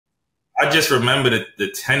I just remember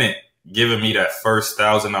the tenant giving me that first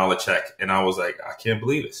 $1,000 check, and I was like, I can't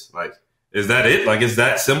believe this. Like, is that it? Like, is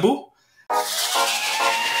that simple?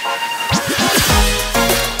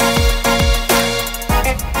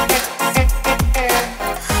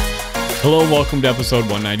 Hello, welcome to episode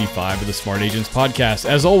 195 of the Smart Agents Podcast.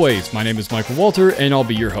 As always, my name is Michael Walter, and I'll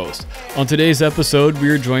be your host. On today's episode, we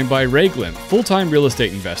are joined by Ray Glymph, full-time real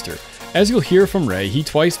estate investor. As you'll hear from Ray, he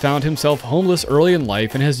twice found himself homeless early in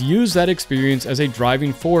life and has used that experience as a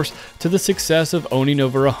driving force to the success of owning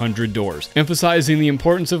over 100 doors. Emphasizing the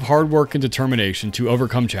importance of hard work and determination to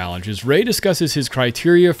overcome challenges, Ray discusses his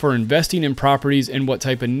criteria for investing in properties and what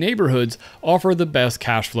type of neighborhoods offer the best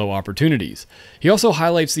cash flow opportunities. He also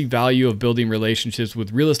highlights the value of building relationships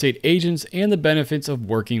with real estate agents and the benefits of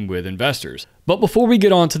working with investors. But before we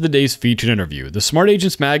get on to today's featured interview, the Smart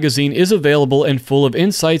Agents magazine is available and full of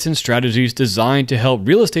insights and strategies designed to help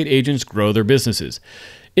real estate agents grow their businesses.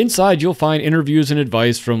 Inside, you'll find interviews and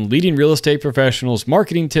advice from leading real estate professionals,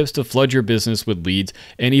 marketing tips to flood your business with leads,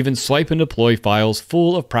 and even swipe and deploy files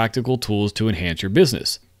full of practical tools to enhance your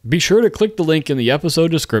business. Be sure to click the link in the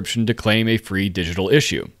episode description to claim a free digital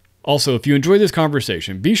issue. Also, if you enjoy this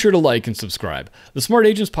conversation, be sure to like and subscribe. The Smart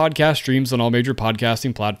Agents podcast streams on all major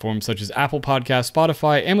podcasting platforms such as Apple Podcasts,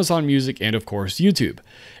 Spotify, Amazon Music, and of course, YouTube.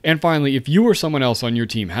 And finally, if you or someone else on your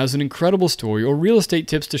team has an incredible story or real estate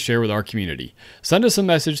tips to share with our community, send us a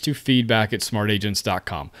message to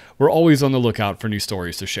feedback@smartagents.com. We're always on the lookout for new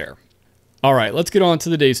stories to share. All right, let's get on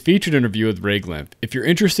to today's featured interview with Ray Glymph. If you're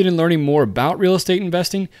interested in learning more about real estate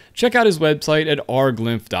investing, check out his website at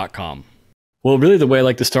rglymph.com. Well, really the way I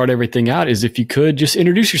like to start everything out is if you could just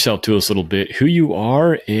introduce yourself to us a little bit, who you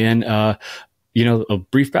are and, a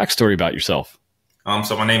brief backstory about yourself.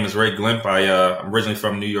 So my name is Ray Glymph. I'm originally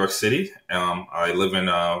from New York City. I live in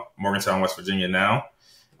Morgantown, West Virginia now.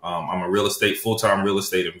 I'm a full-time real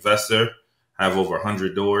estate investor. I have over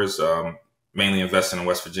 100 doors, mainly investing in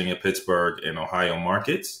West Virginia, Pittsburgh, and Ohio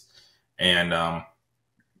markets. And,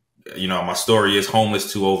 my story is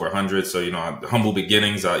homeless to over 100. So, humble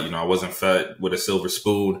beginnings. I wasn't fed with a silver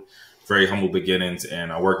spoon, very humble beginnings,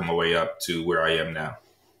 and I worked my way up to where I am now.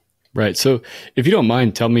 Right. So if you don't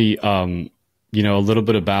mind, tell me, a little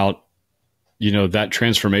bit about, that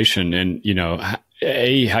transformation and,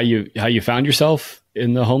 how you found yourself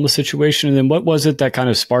in the homeless situation. And then what was it that kind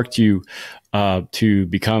of sparked you to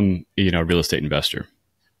become, a real estate investor?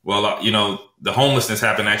 Well, the homelessness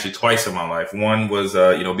happened actually twice in my life. One was,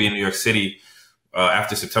 being in New York City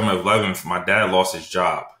after September 11th, my dad lost his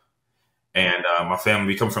job. And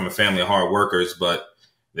we come from a family of hard workers, but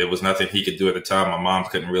there was nothing he could do at the time. My mom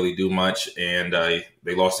couldn't really do much, and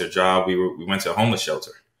they lost their job. We went to a homeless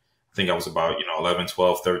shelter. I think I was about, 11,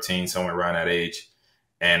 12, 13, somewhere around that age.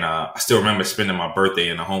 And I still remember spending my birthday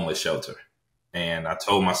in a homeless shelter. And I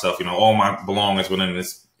told myself, all my belongings were in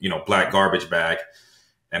this, black garbage bag.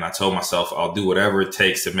 And I told myself I'll do whatever it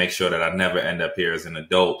takes to make sure that I never end up here as an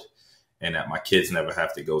adult and that my kids never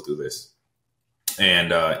have to go through this.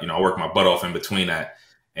 And, I worked my butt off in between that.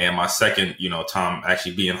 And my second, time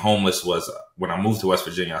actually being homeless was when I moved to West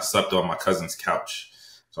Virginia. I slept on my cousin's couch.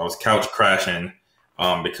 So I was couch crashing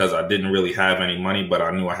because I didn't really have any money, but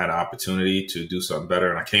I knew I had an opportunity to do something better.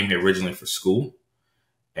 And I came here originally for school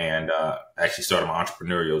and actually started my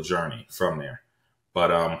entrepreneurial journey from there.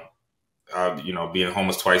 But being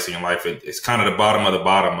homeless twice in your life, it's kind of the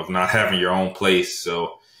bottom of not having your own place.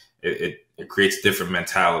 So it creates a different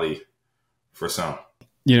mentality for some.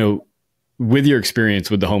 With your experience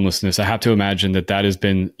with the homelessness, I have to imagine that has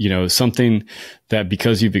been, something that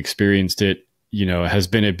because you've experienced it, has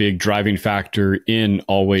been a big driving factor in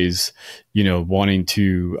always, wanting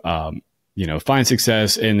to, find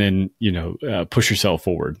success and then, push yourself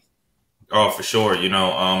forward. Oh, for sure.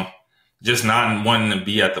 Just not wanting to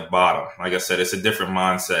be at the bottom. Like I said, it's a different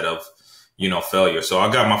mindset of, failure. So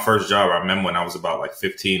I got my first job. I remember when I was about like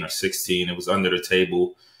 15 or 16, it was under the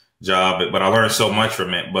table job, but I learned so much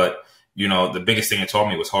from it. But, the biggest thing it taught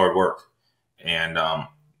me was hard work and,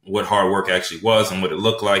 what hard work actually was and what it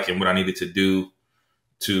looked like and what I needed to do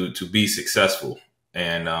to be successful.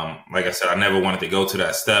 And, like I said, I never wanted to go to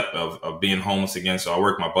that step of being homeless again. So I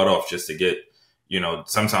worked my butt off just to get,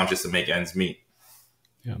 sometimes just to make ends meet.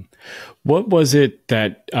 Yeah. What was it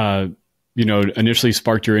that, initially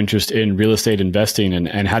sparked your interest in real estate investing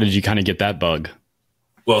and how did you kind of get that bug?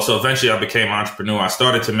 Well, so eventually I became an entrepreneur. I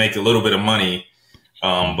started to make a little bit of money,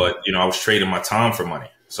 but, I was trading my time for money.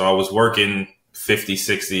 So I was working 50,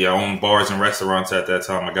 60. I owned bars and restaurants at that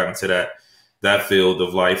time. I got into that field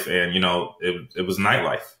of life and, it was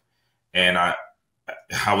nightlife. And I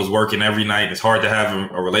was working every night. It's hard to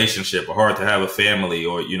have a relationship or hard to have a family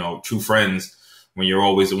or, true friends when you're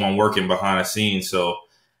always the one working behind the scenes. So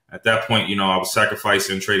at that point, I was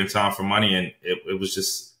sacrificing, trading time for money, and it was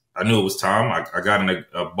just, I knew it was time. I got in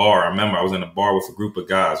a bar. I remember I was in a bar with a group of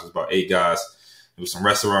guys. It was about 8 guys. There was some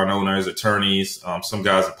restaurant owners, attorneys, some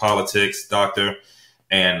guys in politics, doctor,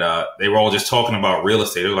 and they were all just talking about real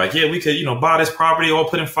estate. They were like, yeah, we could, buy this property, all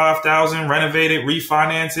put in 5,000, renovate it,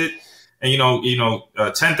 refinance it, and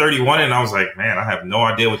 1031. And I was like, man, I have no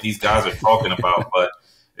idea what these guys are talking about, but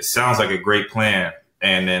it sounds like a great plan.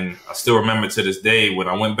 And then I still remember to this day when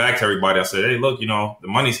I went back to everybody, I said, hey, look, the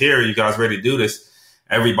money's here. You guys ready to do this?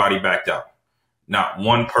 Everybody backed out. Not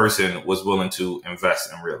one person was willing to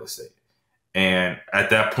invest in real estate. And at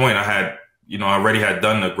that point, I had, I already had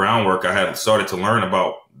done the groundwork. I had started to learn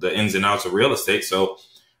about the ins and outs of real estate. So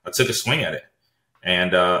I took a swing at it.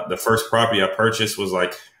 And the first property I purchased was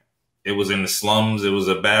it was in the slums. It was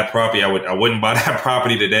a bad property. I wouldn't buy that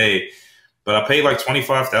property today, but I paid like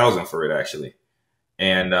 $25,000 for it actually.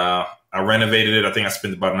 And I renovated it. I think I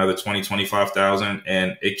spent about another $25,000,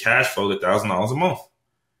 and it cash flowed $1,000 a month.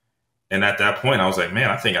 And at that point, I was like, man,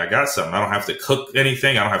 I think I got something. I don't have to cook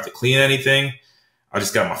anything. I don't have to clean anything. I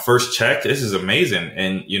just got my first check. This is amazing.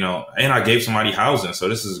 And, and I gave somebody housing. So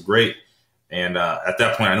this is great. And at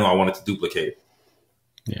that point, I knew I wanted to duplicate it.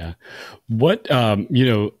 Yeah. What, I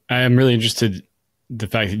am really interested the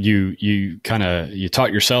fact that you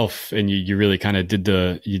taught yourself and you really kind of did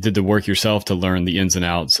the work yourself to learn the ins and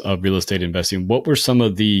outs of real estate investing. What were some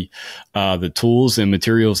of the tools and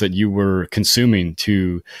materials that you were consuming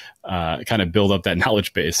to kind of build up that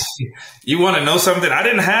knowledge base? You want to know something? I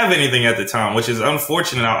didn't have anything at the time, which is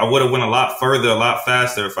unfortunate. I would have went a lot further, a lot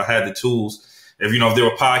faster if I had the tools. If there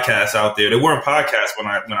were podcasts out there. There weren't podcasts when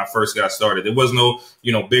I first got started. There was no,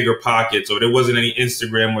 bigger pockets, or there wasn't any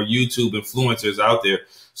Instagram or YouTube influencers out there.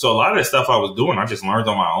 So a lot of the stuff I was doing, I just learned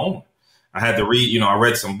on my own. I had to read, I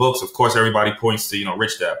read some books. Of course, everybody points to,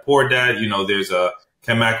 Rich Dad, Poor Dad. There's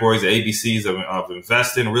Ken McElroy's, the ABCs of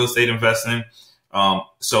investing, real estate investing.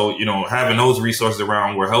 So, having those resources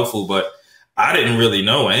around were helpful, but I didn't really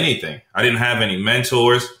know anything. I didn't have any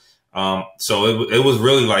mentors. So it was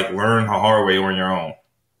really like learn the hard way on your own.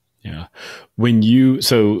 Yeah. When you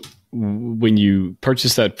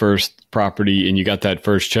purchased that first property and you got that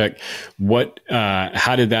first check,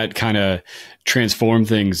 how did that kind of transform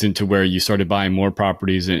things into where you started buying more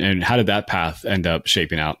properties, and how did that path end up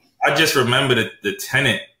shaping out? I just remember the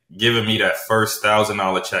tenant giving me that first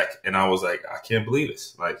 $1,000 check. And I was like, I can't believe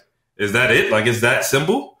this. Like, is that it? Like, is that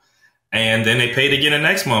simple? And then they paid again the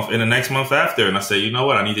next month and the next month after. And I said, you know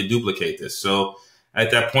what? I need to duplicate this. So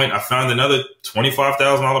at that point, I found another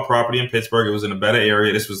 $25,000 property in Pittsburgh. It was in a better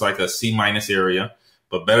area. This was like a C- area,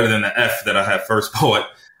 but better than the F that I had first bought.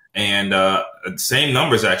 And same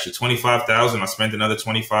numbers, actually, $25,000. I spent another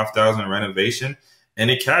 $25,000 in renovation,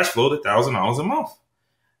 and it cash flowed $1,000 a month.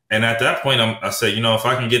 And at that point, I said, if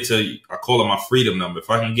I can get to, I call it my freedom number. If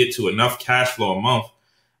I can get to enough cash flow a month,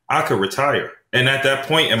 I could retire. And at that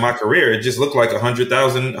point in my career, it just looked like $100,000,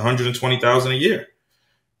 $120,000 a year.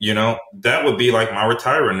 That would be like my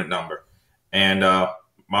retirement number. And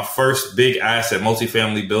my first big asset,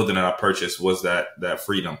 multifamily building that I purchased was that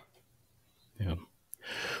freedom. Yeah.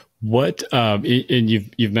 What and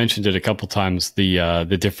you've mentioned it a couple times, the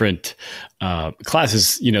different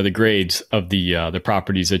classes, the grades of the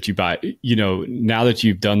properties that you buy. Now that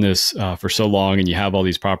you've done this for so long and you have all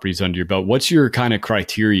these properties under your belt, what's your kind of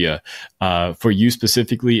criteria for you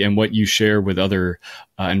specifically, and what you share with other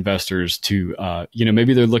investors to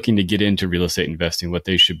maybe they're looking to get into real estate investing, what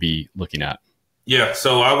they should be looking at? Yeah,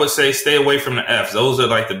 so I would say stay away from the Fs. Those are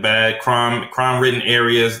like the bad crime-ridden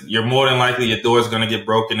areas. You're more than likely your door is going to get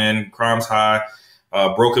broken in. Crime's high,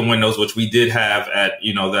 broken windows, which we did have at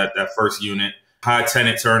that first unit. High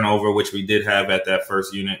tenant turnover, which we did have at that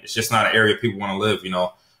first unit. It's just not an area people want to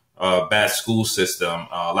live. Bad school system,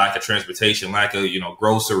 lack of transportation, lack of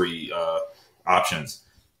grocery options.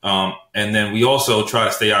 And then we also try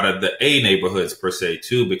to stay out of the A neighborhoods per se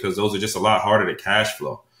too, because those are just a lot harder to cash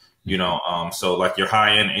flow. So like your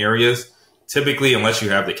high end areas, typically, unless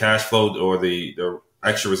you have the cash flow or the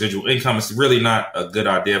extra residual income, it's really not a good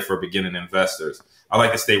idea for beginning investors. I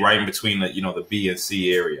like to stay right in between the B and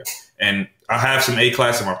C area. And I have some A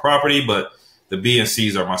class in my property, but the B and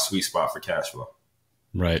C's are my sweet spot for cash flow.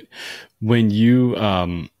 Right. When you,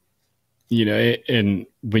 and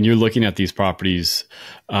when you're looking at these properties,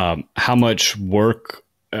 how much work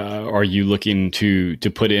are you looking to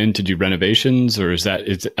put in to do renovations, or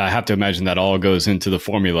I have to imagine that all goes into the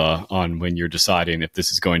formula on when you're deciding if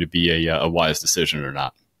this is going to be a wise decision or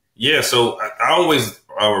not. Yeah. So I always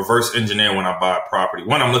reverse engineer when I buy a property.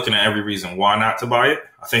 One, I'm looking at every reason why not to buy it.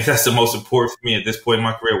 I think that's the most important for me at this point in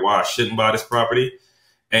my career, why I shouldn't buy this property.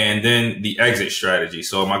 And then the exit strategy.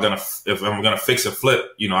 So if I'm going to fix a flip,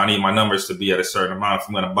 I need my numbers to be at a certain amount. If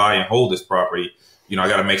I'm going to buy and hold this property, I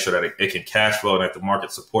got to make sure that it can cash flow and that the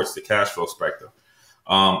market supports the cash flow spectrum.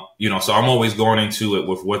 So I'm always going into it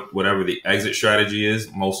with whatever the exit strategy is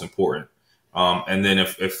most important. And then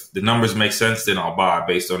if the numbers make sense, then I'll buy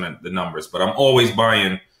based on the numbers. But I'm always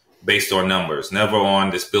buying based on numbers, never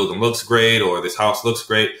on this building looks great or this house looks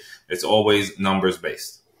great. It's always numbers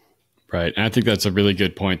based. Right. And I think that's a really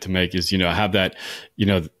good point to make is, have that,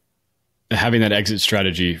 having that exit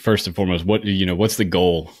strategy first and foremost, what's the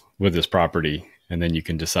goal with this property? And then you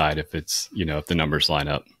can decide if it's, if the numbers line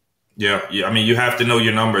up. Yeah. I mean, you have to know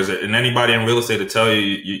your numbers, and anybody in real estate to tell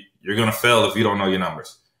you're going to fail if you don't know your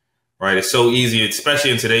numbers, right? It's so easy,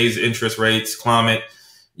 especially in today's interest rates climate.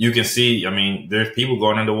 You can see, there's people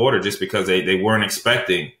going underwater just because they weren't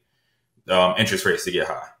expecting interest rates to get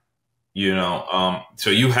high. So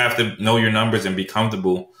you have to know your numbers and be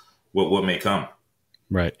comfortable with what may come.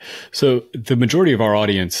 Right. So the majority of our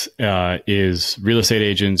audience is real estate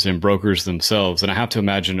agents and brokers themselves. And I have to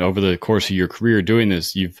imagine over the course of your career doing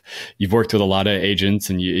this, you've worked with a lot of agents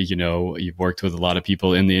and you've worked with a lot of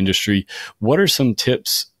people in the industry. What are some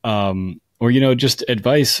tips or just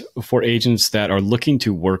advice for agents that are looking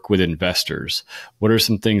to work with investors? What are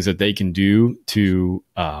some things that they can do to,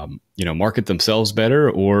 market themselves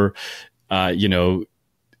better or,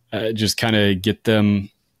 just kind of get them,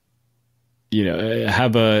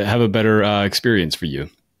 have a better experience for you?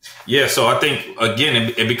 Yeah. So I think,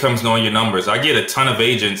 again, it becomes knowing your numbers. I get a ton of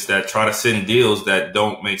agents that try to send deals that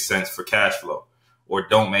don't make sense for cash flow or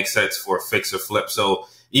don't make sense for a fix or flip. So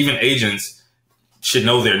even agents should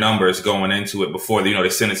know their numbers going into it before they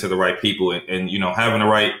send it to the right people and having the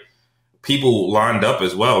right people lined up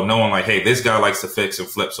as well, knowing like, hey, this guy likes to fix and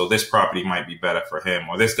flip, so this property might be better for him,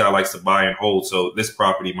 or this guy likes to buy and hold, so this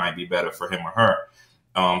property might be better for him or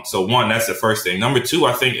her. So one, that's the first thing. Number two,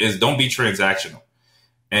 I think, is don't be transactional.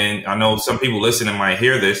 And I know some people listening might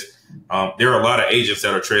hear this. There are a lot of agents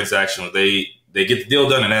that are transactional. They get the deal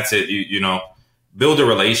done and that's it. Build a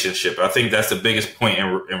relationship. I think that's the biggest point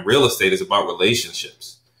in real estate is about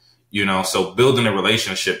relationships. So building a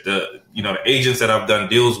relationship. The agents that I've done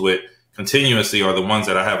deals with continuously are the ones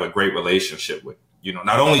that I have a great relationship with.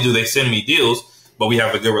 Not only do they send me deals, but we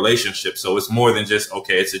have a good relationship. So it's more than just,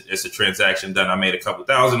 okay, it's a transaction done. I made a couple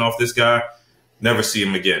thousand off this guy. Never see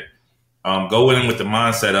him again. Go in with the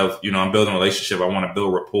mindset of, I'm building a relationship. I want to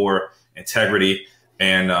build rapport, integrity.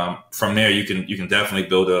 And from there, you can definitely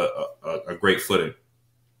build a great footing.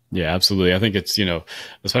 Yeah, absolutely. I think it's,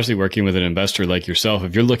 especially working with an investor like yourself,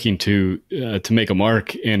 if you're looking to make a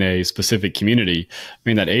mark in a specific community,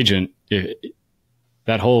 that agent,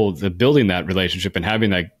 the building that relationship and having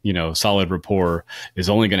that, solid rapport is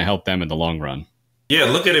only going to help them in the long run. Yeah.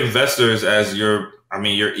 Look at investors as your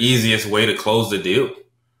easiest way to close the deal,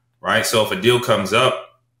 right? So if a deal comes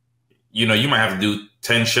up, you might have to do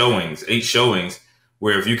 10 showings, 8 showings,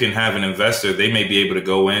 where if you can have an investor, they may be able to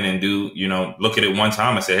go in and do, look at it one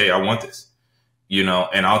time and say, hey, I want this,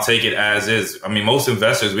 and I'll take it as is. Most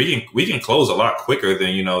investors, we can close a lot quicker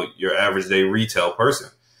than, your average day retail person.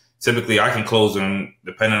 Typically, I can close them,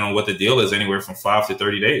 depending on what the deal is, anywhere from 5 to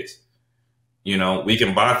 30 days. We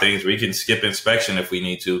can buy things, we can skip inspection if we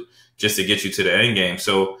need to, just to get you to the end game.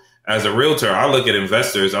 So as a realtor, I would look at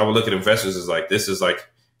investors as like, this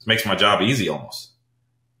makes my job easy almost.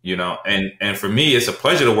 And for me, it's a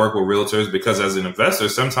pleasure to work with realtors because as an investor,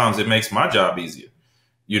 sometimes it makes my job easier.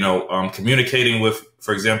 Communicating with,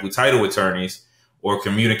 for example, title attorneys or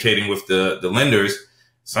communicating with the lenders.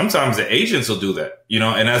 Sometimes the agents will do that,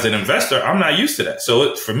 and as an investor, I'm not used to that.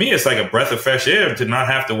 So for me, it's like a breath of fresh air to not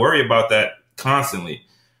have to worry about that constantly.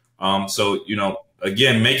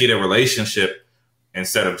 Again, make it a relationship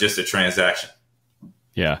instead of just a transaction.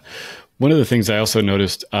 Yeah. One of the things I also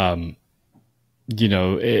noticed, in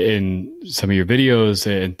some of your videos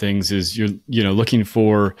and things is you're looking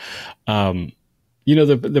for,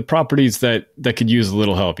 the properties that could use a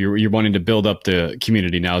little help. You're wanting to build up the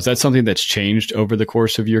community now. Is that something that's changed over the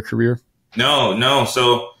course of your career? No.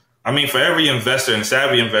 So, for every investor and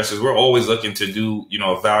savvy investors, we're always looking to do,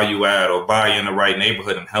 a value add or buy in the right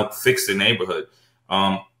neighborhood and help fix the neighborhood.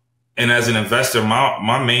 And as an investor,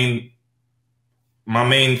 my main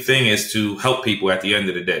thing is to help people at the end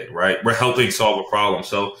of the day, right? We're helping solve a problem.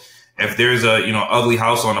 So if there's a, ugly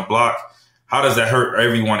house on the block, how does that hurt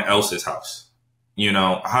everyone else's house?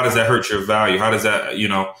 How does that hurt your value? How does that,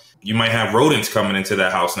 you might have rodents coming into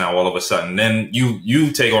that house now all of a sudden. Then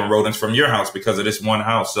you take on rodents from your house because of this one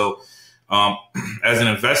house. So Um, as an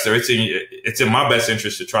investor, it's in my best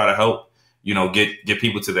interest to try to help, get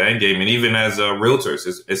people to the end game. And even as realtors,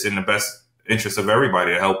 it's in the best interest of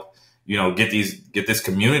everybody to help, get this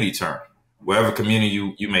community turned. Wherever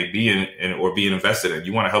community you may be in or be invested in,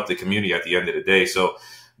 you want to help the community at the end of the day. So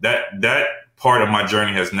that part of my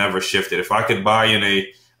journey has never shifted. If I could buy in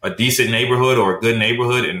a decent neighborhood or a good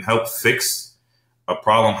neighborhood and help fix a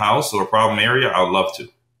problem house or a problem area, I would love to.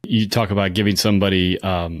 You talk about giving somebody,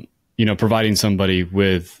 providing somebody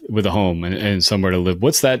with a home and somewhere to live.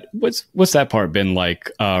 What's that part been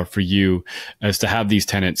like for you, as to have these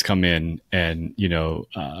tenants come in and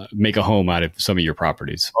make a home out of some of your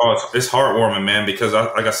properties? Oh, it's heartwarming, man. Because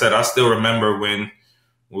like I said, I still remember when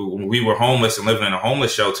we were homeless and living in a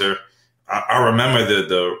homeless shelter. I remember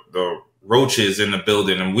the roaches in the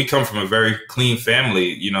building, and we come from a very clean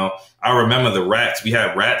family. I remember the rats. We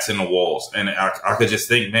had rats in the walls, and I could just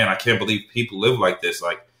think, man, I can't believe people live like this.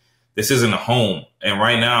 Like, this isn't a home. And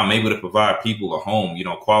right now I'm able to provide people a home,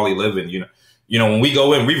 quality living. When we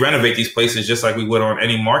go in, we renovate these places just like we would on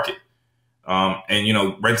any market.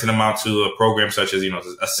 And renting them out to a program such as,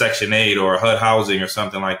 a Section 8 or a HUD housing or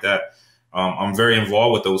something like that. I'm very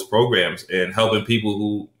involved with those programs and helping people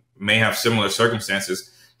who may have similar circumstances,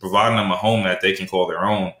 providing them a home that they can call their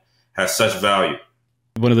own, has such value.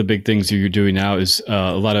 One of the big things you're doing now is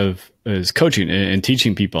is coaching and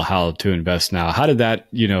teaching people how to invest now. How did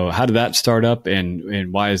that start up,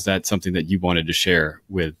 and why is that something that you wanted to share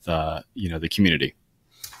with, the community?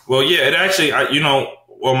 Well, yeah, it actually,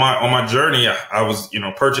 on my journey, I was,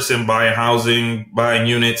 purchasing, buying housing, buying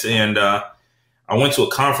units. And, I went to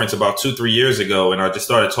a conference about 2-3 years ago, and I just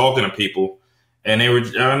started talking to people, and they were,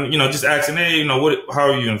 just asking, hey, how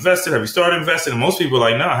are you invested? Have you started investing? And most people were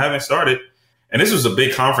like, no, I haven't started. And this was a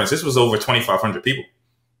big conference. This was over 2,500 people.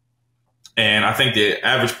 And I think the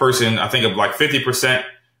average person, I think of like 50%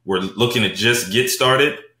 were looking to just get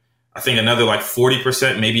started. I think another like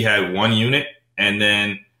 40% maybe had one unit. And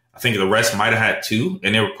then I think the rest might have had two.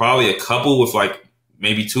 And there were probably a couple with like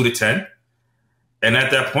maybe 2 to 10. And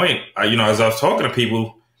at that point, as I was talking to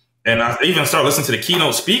people, and I even started listening to the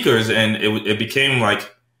keynote speakers, and it became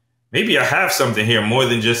like, maybe I have something here more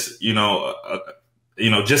than just,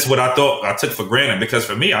 just what I thought I took for granted. Because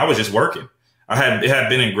for me, I was just working. It had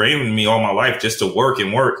been ingrained in me all my life just to work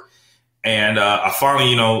and work. And I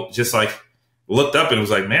finally, just like looked up and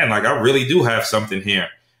was like, man, like I really do have something here.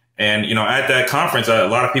 And, at that conference, a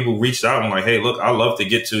lot of people reached out and like, hey, look, I'd love to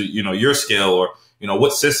get to, your scale, or,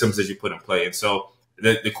 what systems did you put in play? And so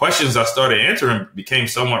the questions I started answering became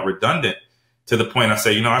somewhat redundant, to the point I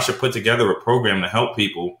say, I should put together a program to help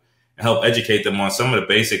people and help educate them on some of the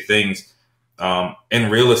basic things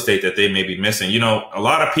in real estate that they may be missing. A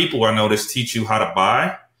lot of people, I notice, teach you how to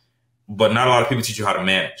buy, but not a lot of people teach you how to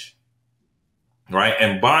manage. Right.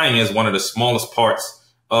 And buying is one of the smallest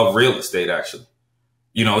parts of real estate, actually.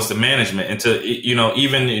 It's the management. And to,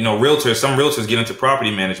 even, realtors, some realtors get into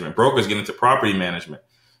property management, brokers get into property management.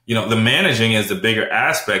 The managing is the bigger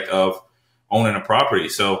aspect of owning a property.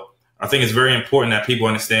 So I think it's very important that people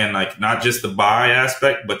understand, like, not just the buy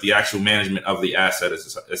aspect, but the actual management of the asset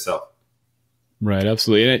itself. Right.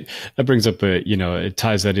 Absolutely. And that brings up, it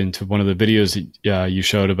ties that into one of the videos you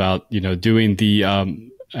showed about, doing the,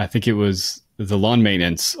 I think it was the lawn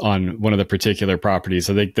maintenance on one of the particular properties.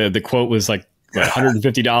 I think the quote was like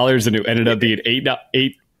 $150, and it ended up being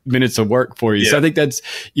eight minutes of work for you. Yeah. So I think that's,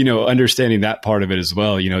 understanding that part of it as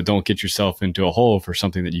well. Don't get yourself into a hole for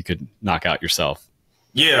something that you could knock out yourself.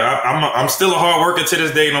 Yeah. I'm still a hard worker to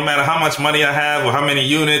this day, no matter how much money I have or how many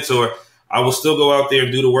units, or I will still go out there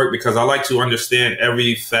and do the work, because I like to understand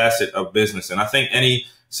every facet of business. And I think any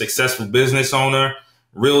successful business owner,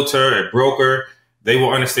 realtor, a broker, they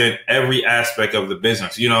will understand every aspect of the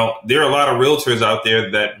business. There are a lot of realtors out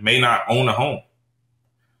there that may not own a home.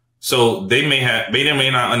 So they may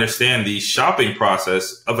not understand the shopping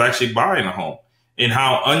process of actually buying a home, and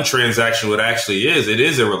how untransactional it actually is. It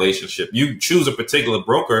is a relationship. You choose a particular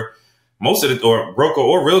broker, broker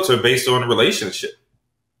or realtor, based on a relationship.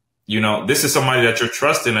 This is somebody that you're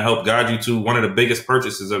trusting to help guide you to one of the biggest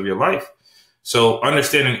purchases of your life. So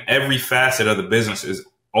understanding every facet of the business is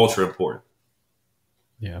ultra important.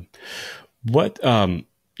 Yeah. What's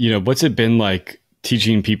it been like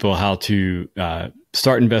teaching people how to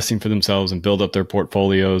start investing for themselves and build up their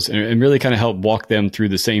portfolios, and really kind of help walk them through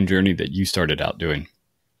the same journey that you started out doing?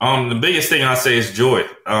 The biggest thing I say is joy.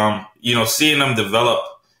 Seeing them develop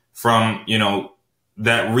from,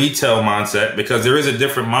 that retail mindset, because there is a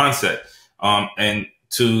different mindset. And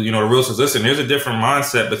to, the realtors listen, there's a different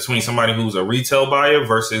mindset between somebody who's a retail buyer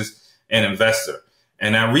versus an investor.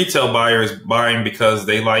 And that retail buyer is buying because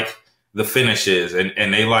they like the finishes,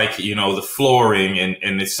 and they like, the flooring,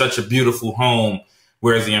 and it's such a beautiful home.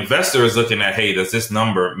 Whereas the investor is looking at, hey, does this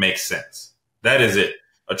number make sense? That is it.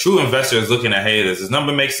 A true investor is looking at, hey, does this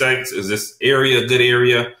number make sense? Is this area a good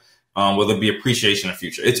area? Will there be appreciation in the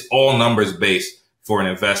future? It's all numbers based for an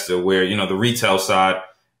investor, where, the retail side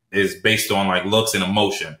is based on like looks and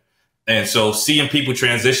emotion. And so seeing people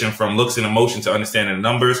transition from looks and emotion to understanding the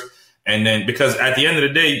numbers. And then, because at the end of the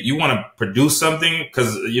day, you want to produce something,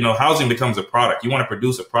 because, housing becomes a product. You want to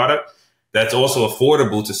produce a product that's also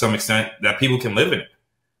affordable to some extent, that people can live in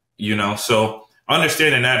it, so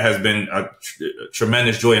understanding that has been a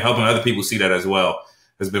tremendous joy, and helping other people see that as well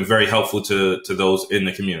has been very helpful to those in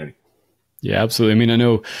the community. Yeah, absolutely. I mean, I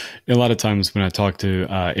know a lot of times when I talk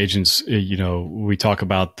to agents, we talk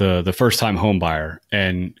about the first time home buyer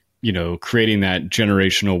and, creating that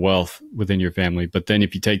generational wealth within your family. But then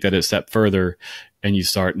if you take that a step further and you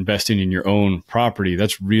start investing in your own property,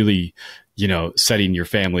 that's really, setting your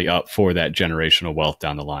family up for that generational wealth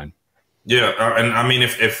down the line. Yeah. And I mean,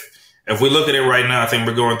 if we look at it right now, I think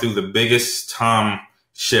we're going through the biggest time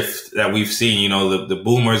shift that we've seen. The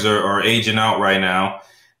boomers are aging out right now.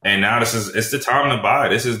 And now it's the time to buy.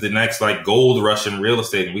 This is the next like gold rush in real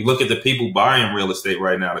estate. And we look at the people buying real estate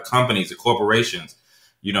right now, the companies, the corporations.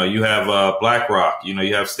 You have BlackRock,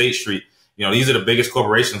 you have State Street. These are the biggest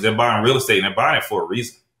corporations. They're buying real estate, and they're buying it for a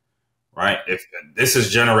reason, right? If this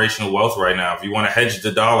is generational wealth right now, if you want to hedge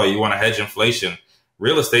the dollar, you want to hedge inflation,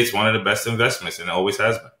 real estate's one of the best investments, and it always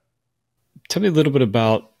has been. Tell me a little bit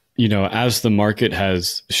about, as the market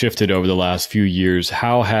has shifted over the last few years,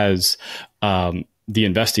 how has the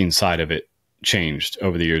investing side of it changed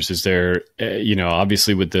over the years? Is there,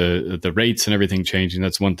 obviously with the rates and everything changing,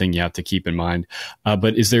 that's one thing you have to keep in mind.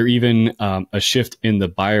 But is there even a shift in the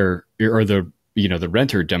buyer or the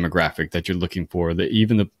renter demographic that you're looking for,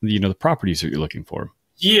 the properties that you're looking for?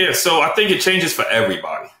 Yeah. So I think it changes for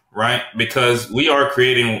everybody, right? Because we are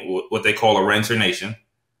creating what they call a renter nation,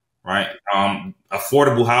 right?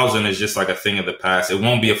 Affordable housing is just like a thing of the past. It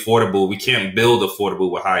won't be affordable. We can't build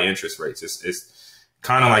affordable with high interest rates. It's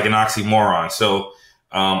kind of like an oxymoron. So,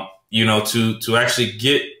 to actually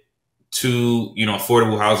get to,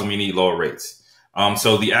 affordable housing, we need lower rates.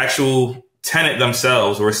 So the actual tenant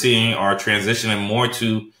themselves, we're seeing, are transitioning more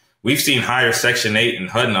to, we've seen higher Section 8 and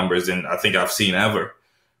HUD numbers than I think I've seen ever,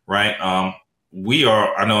 right? I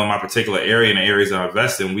know in my particular area, in the areas I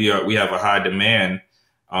invest in, we have a high demand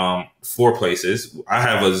for places. I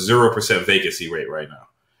have a 0% vacancy rate right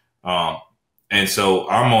now. And so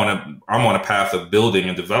I'm on a path of building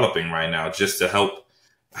and developing right now just to help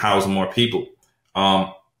house more people.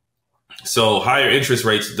 So higher interest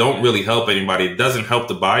rates don't really help anybody. It doesn't help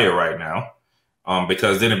the buyer right now,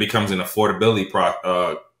 because then it becomes an affordability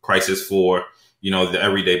crisis for, the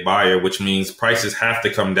everyday buyer, which means prices have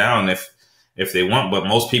to come down if they want. But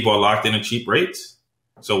most people are locked in at cheap rates.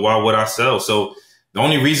 So why would I sell? So the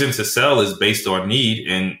only reason to sell is based on need.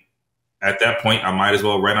 And at that point, I might as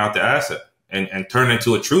well rent out the asset and turn it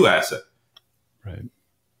into a true asset. Right.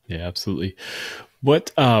 Yeah, absolutely.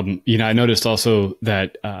 What, I noticed also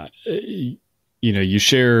that, you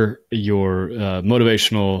share your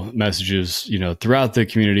motivational messages, throughout the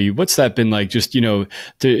community. What's that been like, just, to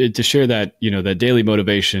share that, that daily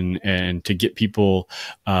motivation and to get people,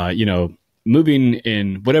 moving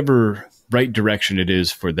in whatever right direction it is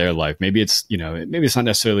for their life. Maybe it's, maybe it's not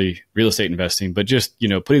necessarily real estate investing, but just,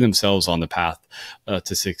 putting themselves on the path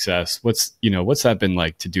to success. What's that been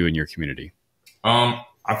like to do in your community? I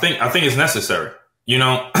think it's necessary.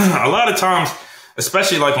 A lot of times,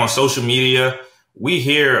 especially like on social media, we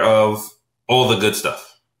hear of all the good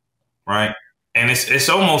stuff, right? And it's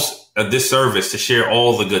almost a disservice to share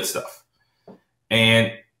all the good stuff.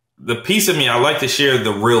 And the piece of me, I like to share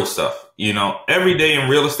the real stuff. Every day in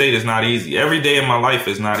real estate is not easy. Every day in my life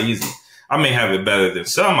is not easy. I may have it better than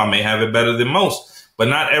some. I may have it better than most, but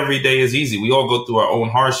not every day is easy. We all go through our own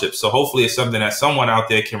hardships. So hopefully it's something that someone out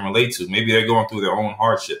there can relate to. Maybe they're going through their own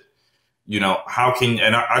hardship.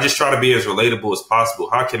 I just try to be as relatable as possible.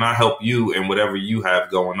 How can I help you in whatever you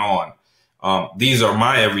have going on? These are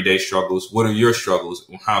my everyday struggles. What are your struggles?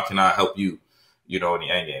 How can I help you, in the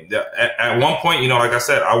end game? At one point, like I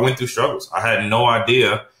said, I went through struggles. I had no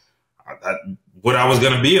idea what I was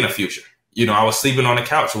going to be in the future. I was sleeping on the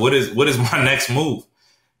couch. What is my next move?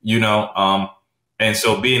 And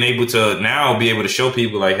so being able to now be able to show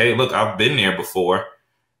people like, hey, look, I've been there before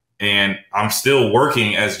and I'm still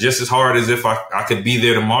working just as hard as if I could be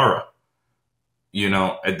there tomorrow.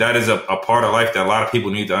 That is a part of life that a lot of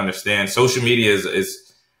people need to understand. Social media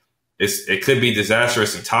it could be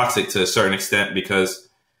disastrous and toxic to a certain extent because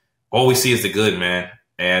all we see is the good, man.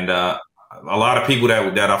 And a lot of people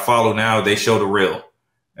that I follow now, they show the real.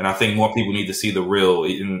 And I think more people need to see the real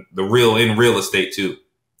in real estate too.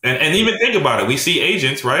 And even think about it. We see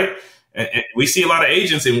agents, right? And we see a lot of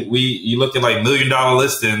agents, and you look at like $1 million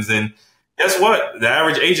listings, and guess what? The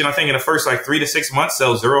average agent, I think in the first like 3 to 6 months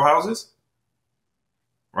sells 0 houses.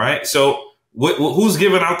 Right? So who's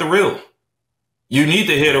giving out the real? You need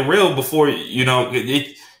to hit a real before, you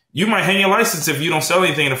might hang your license if you don't sell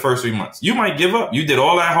anything in the first 3 months. You might give up. You did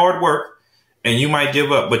all that hard work and you might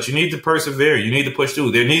give up, but you need to persevere. You need to push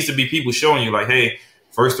through. There needs to be people showing you like, hey,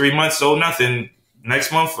 first 3 months sold nothing.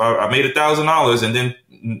 Next month I made $1,000 and then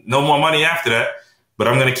no more money after that, but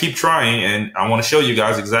I'm going to keep trying. And I want to show you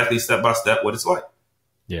guys exactly step by step what it's like.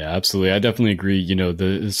 Yeah, absolutely. I definitely agree.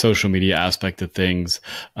 The social media aspect of things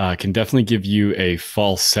can definitely give you a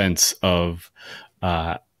false sense of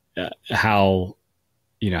how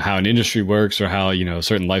an industry works or how, a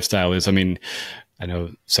certain lifestyle is. I mean, I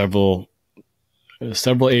know several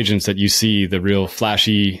agents that you see the real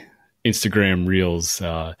flashy Instagram reels.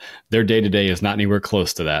 Their day-to-day is not anywhere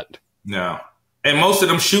close to that. No. And most of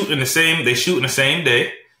them shoot in the same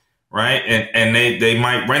day. Right. And they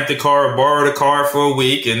might rent the car or borrow the car for a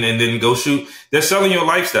week and then go shoot. They're selling you a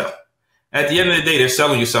lifestyle. At the end of the day, they're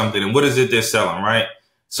selling you something. And what is it they're selling? Right.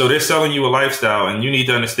 So they're selling you a lifestyle, and you need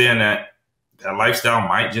to understand that lifestyle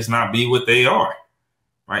might just not be what they are.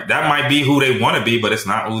 Right. That might be who they want to be, but it's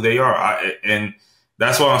not who they are. And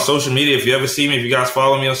that's why on social media, if you ever see me, if you guys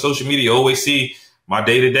follow me on social media, you always see my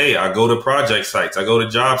day to day. I go to project sites. I go to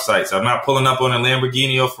job sites. I'm not pulling up on a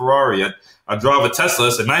Lamborghini or Ferrari. I drive a Tesla.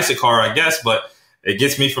 It's a nicer car, I guess, but it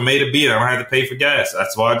gets me from A to B. I don't have to pay for gas.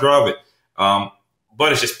 That's why I drive it.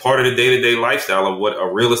 But it's just part of the day-to-day lifestyle of what a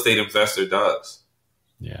real estate investor does.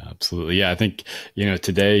 Yeah, absolutely. Yeah, I think,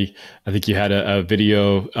 today, I think you had a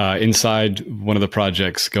video inside one of the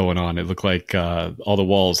projects going on. It looked like all the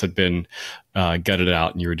walls had been gutted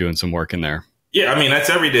out and you were doing some work in there. Yeah, I mean, that's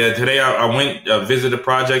every day. Today, I went visited a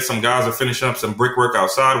project. Some guys are finishing up some brickwork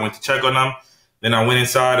outside. I went to check on them. Then I went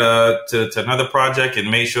inside to another project and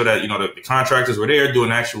made sure that, the contractors were there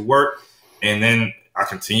doing actual work. And then I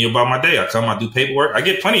continue about my day. I do paperwork. I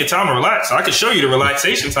get plenty of time to relax. I can show you the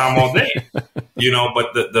relaxation time all day, but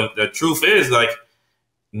the truth is, like,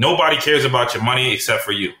 nobody cares about your money except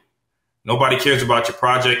for you. Nobody cares about your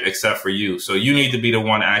project except for you. So you need to be the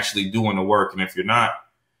one actually doing the work. And if you're not,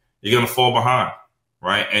 you're going to fall behind.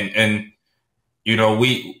 Right. And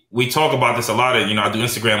we talk about this a lot. I do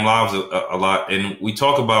Instagram lives a lot, and we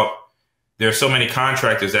talk about there are so many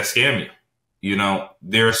contractors that scam you.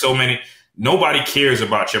 There are so many. Nobody cares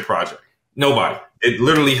about your project. Nobody. It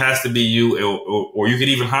literally has to be you, or you could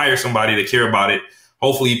even hire somebody to care about it.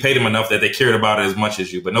 Hopefully, you paid them enough that they cared about it as much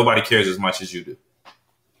as you. But nobody cares as much as you do.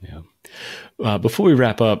 Yeah. Before we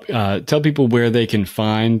wrap up, tell people where they can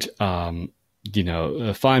find.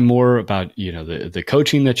 Find more about, the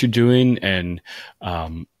coaching that you're doing and,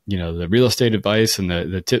 the real estate advice and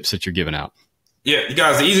the tips that you're giving out. Yeah, you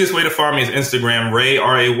guys, the easiest way to find me is Instagram, Ray,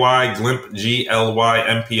 R-A-Y, Glymph,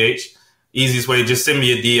 G-L-Y-M-P-H. Easiest way, just send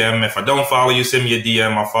me a DM. If I don't follow you, send me a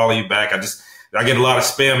DM. I'll follow you back. I get a lot of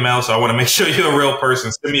spam mail, so I want to make sure you're a real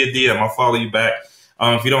person. Send me a DM. I'll follow you back.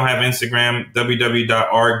 If you don't have Instagram,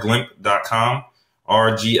 www.rglymph.com,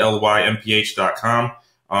 rglymph.com.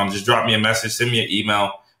 Just drop me a message, send me an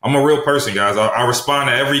email. I'm a real person, guys. I respond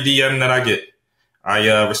to every DM that I get. I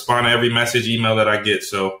respond to every message, email that I get.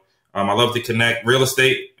 So I love to connect. Real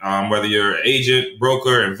estate, whether you're an agent,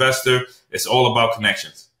 broker, investor, it's all about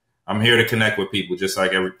connections. I'm here to connect with people, just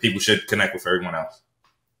like people should connect with everyone else.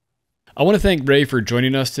 I want to thank Ray for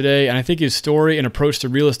joining us today, and I think his story and approach to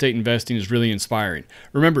real estate investing is really inspiring.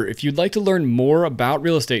 Remember, if you'd like to learn more about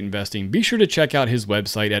real estate investing, be sure to check out his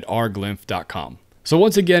website at rglymph.com. So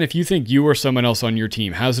once again, if you think you or someone else on your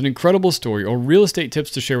team has an incredible story or real estate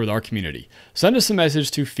tips to share with our community, send us a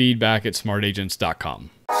message to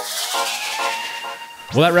feedback@smartagents.com.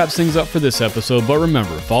 Well, that wraps things up for this episode, but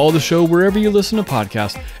remember, follow the show wherever you listen to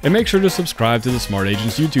podcasts and make sure to subscribe to the Smart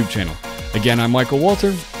Agents YouTube channel. Again, I'm Michael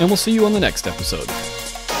Walter, and we'll see you on the next episode.